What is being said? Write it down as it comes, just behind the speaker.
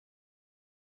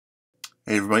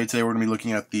Hey everybody, today we're going to be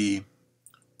looking at the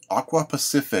Aqua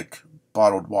Pacific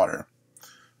bottled water.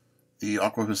 The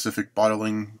Aqua Pacific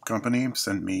bottling company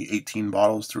sent me 18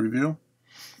 bottles to review.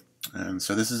 And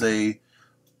so this is a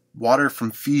water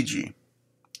from Fiji.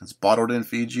 It's bottled in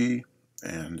Fiji,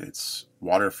 and it's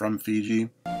water from Fiji.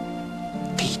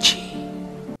 Fiji.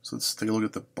 So let's take a look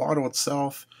at the bottle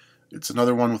itself. It's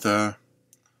another one with a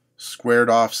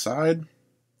squared off side.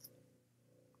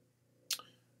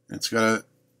 It's got a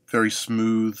very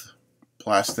smooth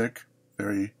plastic,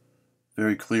 very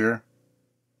clear.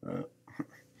 And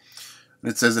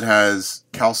it says it has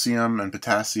calcium and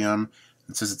potassium.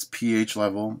 It says its pH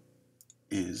level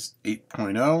is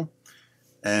 8.0,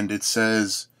 and it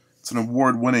says it's an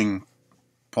award-winning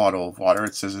bottle of water.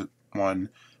 It says it won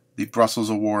the Brussels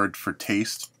Award for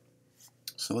taste.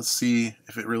 So let's see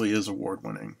if it really is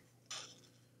award-winning.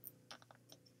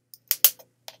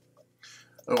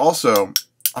 Also,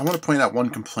 I want to point out one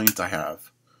complaint I have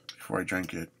before I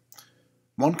drink it.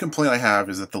 One complaint I have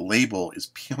is that the label is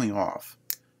peeling off.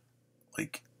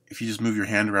 Like, if you just move your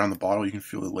hand around the bottle, you can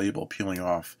feel the label peeling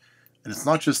off. And it's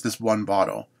not just this one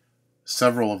bottle.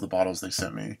 Several of the bottles they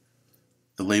sent me,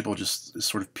 the label just is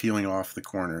sort of peeling off the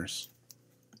corners,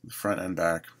 the front and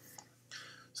back.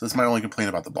 So that's my only complaint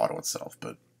about the bottle itself,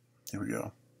 but here we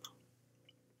go.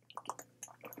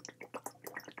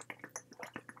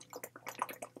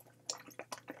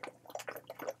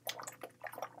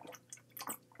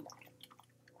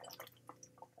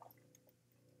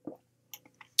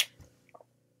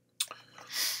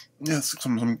 Yeah, it's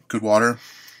some good water.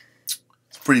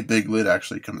 It's a pretty big lid,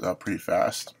 actually. It comes out pretty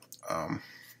fast.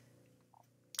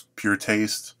 Pure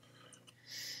taste.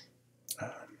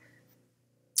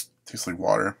 Tastes like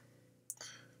water.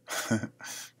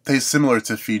 Tastes similar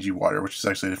to Fiji water, which is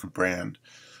actually a different brand.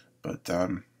 But,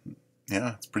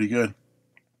 yeah, it's pretty good.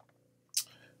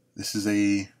 This is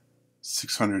a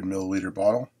 600 milliliter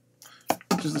bottle.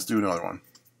 Let's do another one.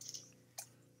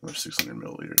 Another 600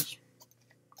 milliliters.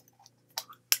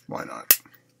 Why not?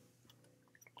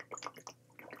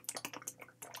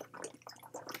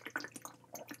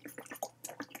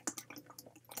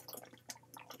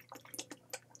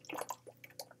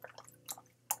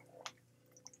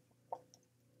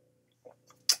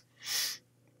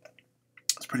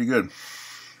 It's pretty good.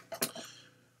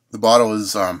 The bottle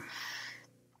is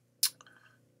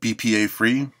BPA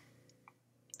free.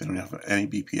 They don't have any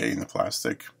BPA in the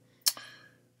plastic.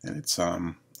 And it's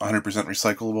 100%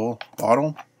 recyclable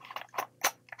bottle.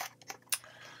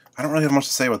 I don't really have much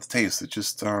to say about the taste. It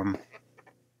just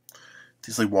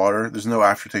tastes like water. There's no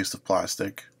aftertaste of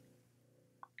plastic.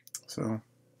 So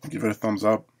I'll give it a thumbs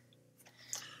up.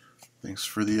 Thanks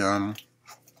for the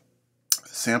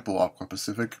sample, Aqua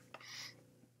Pacific.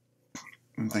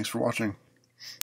 And thanks for watching.